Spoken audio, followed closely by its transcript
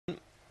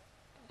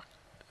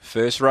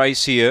First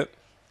race here.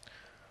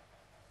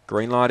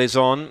 Green light is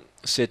on.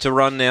 Set to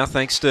run now.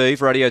 Thanks,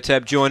 Steve. Radio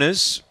Tab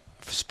joiners.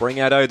 Spring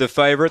Addo the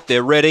favourite.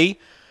 They're ready.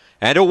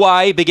 And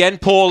away, began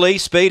poorly.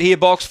 Speed here,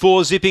 box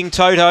 4, Zipping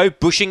Toto.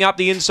 Pushing up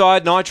the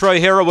inside, Nitro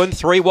Heroine.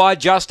 3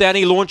 wide, Just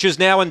Annie launches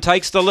now and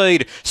takes the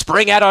lead.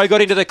 Spring Addo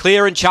got into the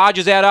clear and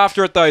charges out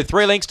after it though.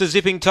 3 lengths to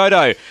Zipping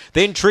Toto.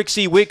 Then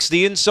Trixie Wicks,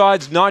 the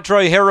inside's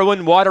Nitro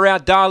Heroine. Wider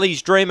out,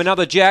 Darley's Dream,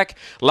 another Jack.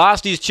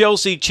 Last is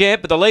Chelsea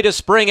Champ, but the leader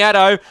Spring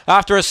Addo.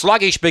 After a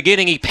sluggish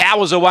beginning, he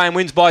powers away and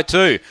wins by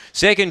 2.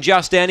 Second,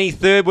 Just Annie.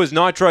 Third was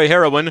Nitro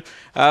Heroine.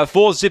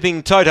 Fourth,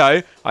 Zipping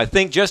Toto. I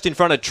think just in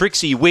front of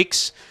Trixie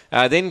Wicks.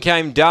 Then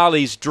came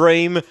Darley's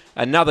Dream,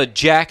 another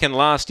Jack, and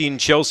last in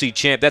Chelsea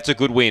Champ. That's a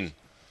good win.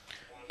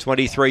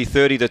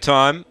 23.30 the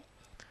time.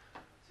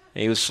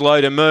 He was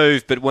slow to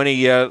move, but when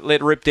he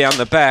let rip down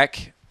the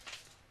back,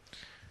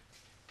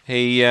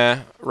 he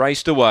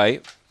raced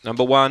away.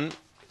 Number 1,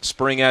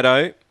 Spring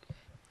Addo.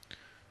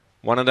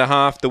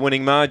 1.5 the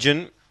winning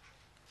margin.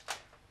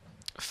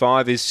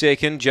 5 is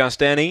second,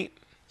 Just Annie.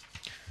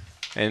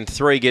 And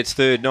 3 gets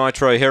third,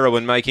 Nitro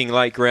Heroine, making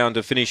late ground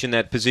to finish in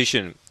that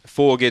position.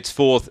 4 gets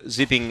fourth,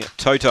 Zipping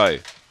Toto.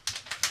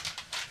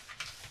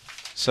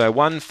 So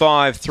 1,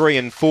 5, 3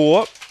 and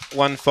 4.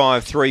 1,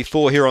 5, 3,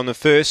 4 here on the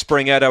first.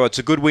 Spring Addo, it's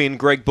a good win.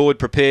 Greg Board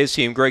prepares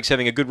him. Greg's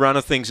having a good run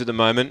of things at the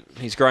moment.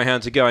 His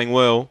greyhounds are going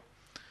well.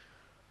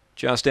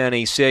 Just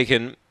Annie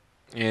second.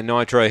 And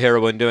Nitro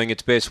Heroine doing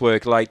its best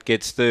work late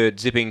gets third.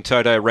 Zipping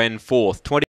Toto ran fourth.